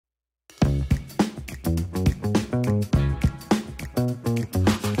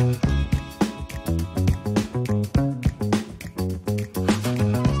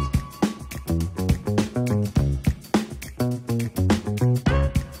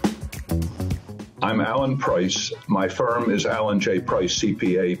I'm Alan Preis. My firm is Alan J. Preis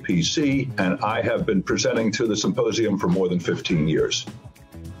CPA PC, and I have been presenting to the symposium for more than 15 years.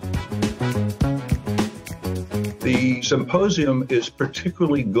 The symposium is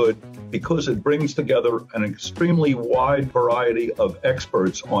particularly good because it brings together an extremely wide variety of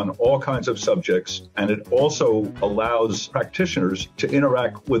experts on all kinds of subjects, and it also allows practitioners to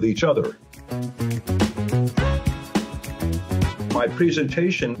interact with each other. My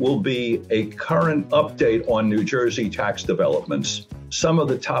presentation will be a current update on New Jersey tax developments. Some of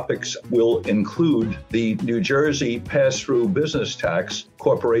the topics will include the New Jersey pass-through business tax,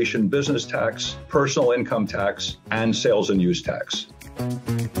 corporation business tax, personal income tax, and sales and use tax.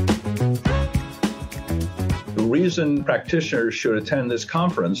 The reason practitioners should attend this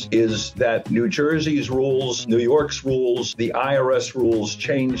conference is that New Jersey's rules, New York's rules, the IRS rules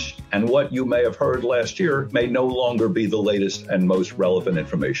changed, and what you may have heard last year may no longer be the latest and most relevant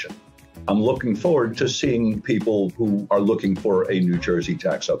information. I'm looking forward to seeing people who are looking for a New Jersey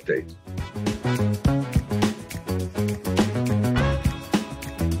tax update.